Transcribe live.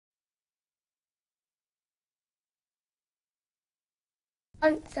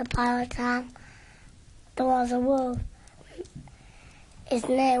Once upon a time, there was a wolf. His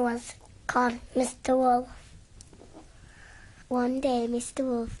name was called Mr. Wolf. One day, Mr.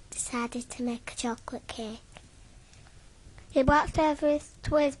 Wolf decided to make a chocolate cake. He walked over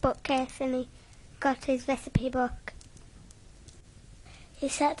to his bookcase and he got his recipe book. He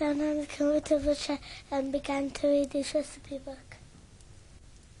sat down on the comfortable chair and began to read his recipe book.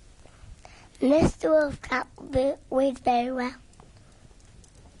 Mr. Wolf can't read very well.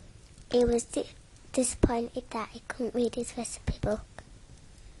 He was disappointed that he couldn't read his recipe book.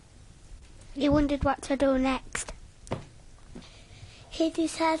 He wondered what to do next. He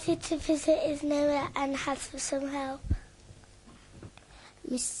decided to visit his neighbour and ask for some help.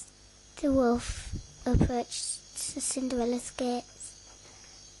 Mr. Wolf approached Cinderella's gates.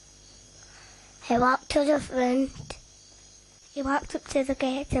 He walked to the front. He walked up to the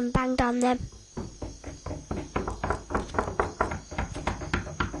gates and banged on them.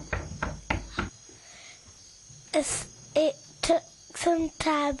 It took some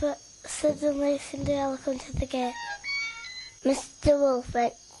time, but suddenly Cinderella came to the gate. Mr. Wolf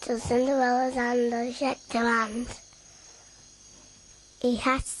went to Cinderella's hand and shook her hand. He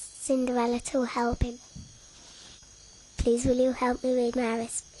asked Cinderella to help him. Please, will you help me read my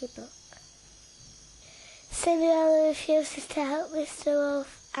recipe book? Cinderella refuses to help Mr.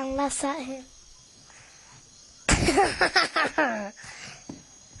 Wolf and laughs at him.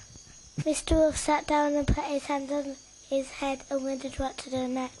 Mr. Wolf sat down and put his hand on his head and wondered what to do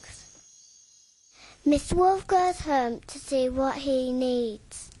next. Mr. Wolf goes home to see what he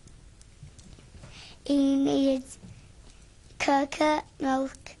needs. He needs cocoa,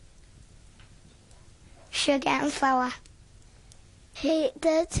 milk, sugar and flour. He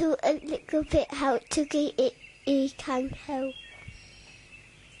does a little bit how to get it he can help.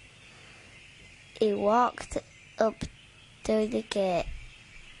 He walked up to the gate.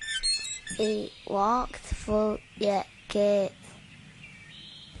 He walked through the gate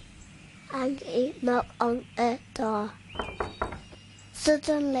and he knocked on the door.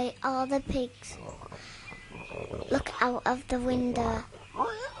 Suddenly all the pigs look out of the window.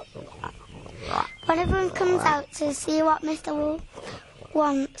 One of them comes out to see what Mr. Wolf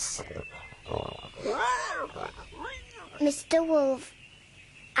wants. Mr. Wolf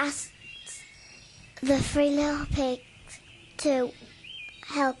asks the 3 little pigs to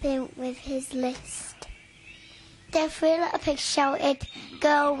help him with his list. The 3 little pigs shouted,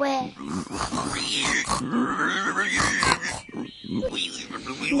 "Go away!"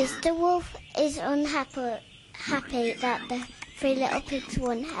 Mr. Wolf is happy that the 3 little pigs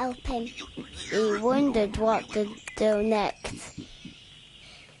wouldn't help him. He wondered what to do next.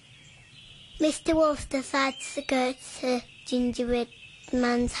 Mr. Wolf decides to go to Gingerbread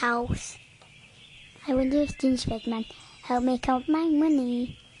Man's house. I wonder if Gingerbread Man help me count my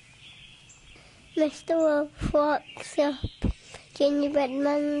money. Mr. Wolf walks up Gingerbread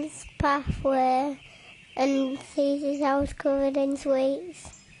Man's pathway and sees his house covered in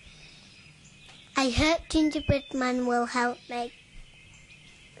sweets. I hope Gingerbread Man will help me.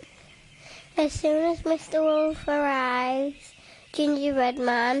 As soon as Mr. Wolf arrives, Gingerbread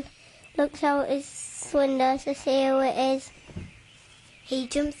Man looks out his window to see who it is. He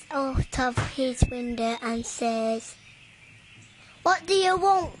jumps out of his window and says, "What do you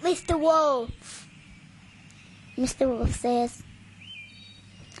want, Mr. Wolf?" Mr. Wolf says,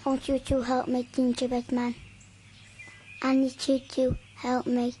 "I want you to help me, Gingerbread Man. I need you to help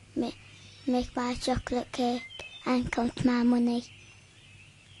me make my chocolate cake and count my money."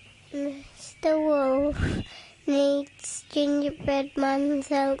 Mr. Wolf needs Gingerbread Man's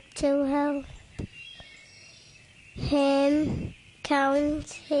help to help him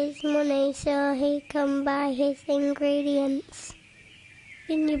count his money so he can buy his ingredients.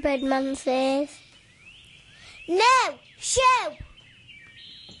 Gingerbread Man says, "No! Shoo!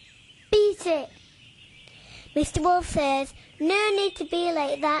 Beat it!" Mr. Wolf says, "No need to be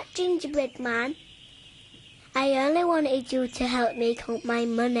like that, Gingerbread Man. I only wanted you to help me count my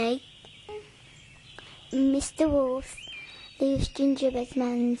money." Mr. Wolf leaves Gingerbread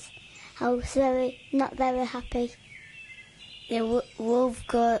Man's house not very happy. The wolf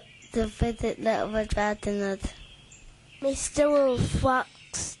got to visit Little Red Riding Hood. Mr. Wolf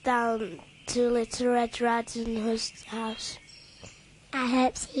walks down to Little Red Riding Hood's house. I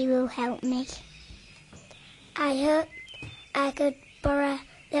hope he will help me. I hope I could borrow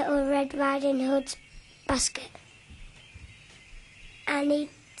Little Red Riding Hood's basket. I need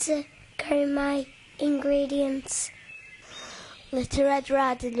to carry my ingredients. Little Red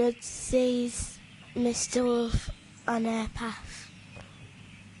Riding Hood sees Mr. Wolf on her path.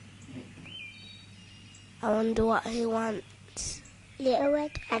 I wonder what he wants. Little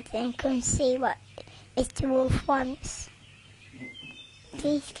Red Riding Hood and see what Mr. Wolf wants.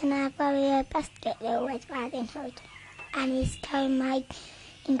 Please can I borrow your basket, Little Red Riding Hood? And he's carrying my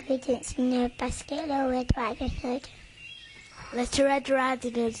ingredients in your basket, Little Red Riding Hood. Little Red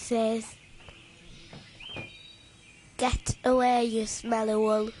Riding Hood says, "Get away, you smelly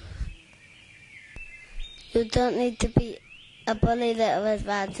wolf." You don't need to be a bully, Little Red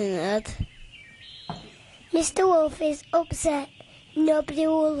Riding Hood. Mr. Wolf is upset. Nobody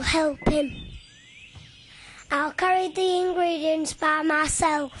will help him. I'll carry the ingredients by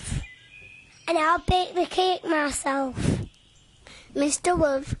myself. And I'll bake the cake myself. Mr.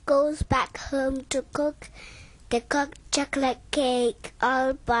 Wolf goes back home to cook the chocolate cake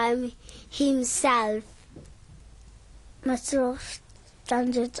all by himself. Mr. Wolf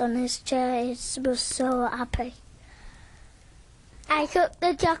stands on his chair. He was so happy. I cooked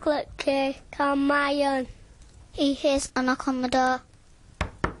the chocolate cake on my own. He hears a knock on the door.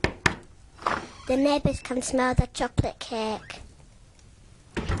 The neighbours can smell the chocolate cake.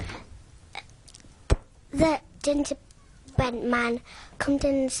 The gingerbread man comes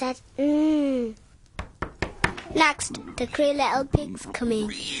in and said, "Mmm." Next, the 3 little pigs come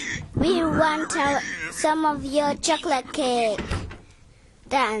in. We want some of your chocolate cake.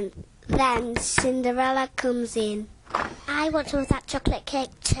 Then Cinderella comes in. I want some of that chocolate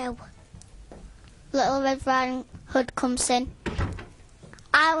cake too. Little Red Riding Hood comes in.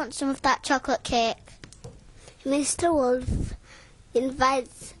 I want some of that chocolate cake. Mr. Wolf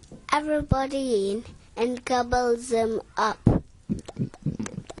invites everybody in and gobbles them up.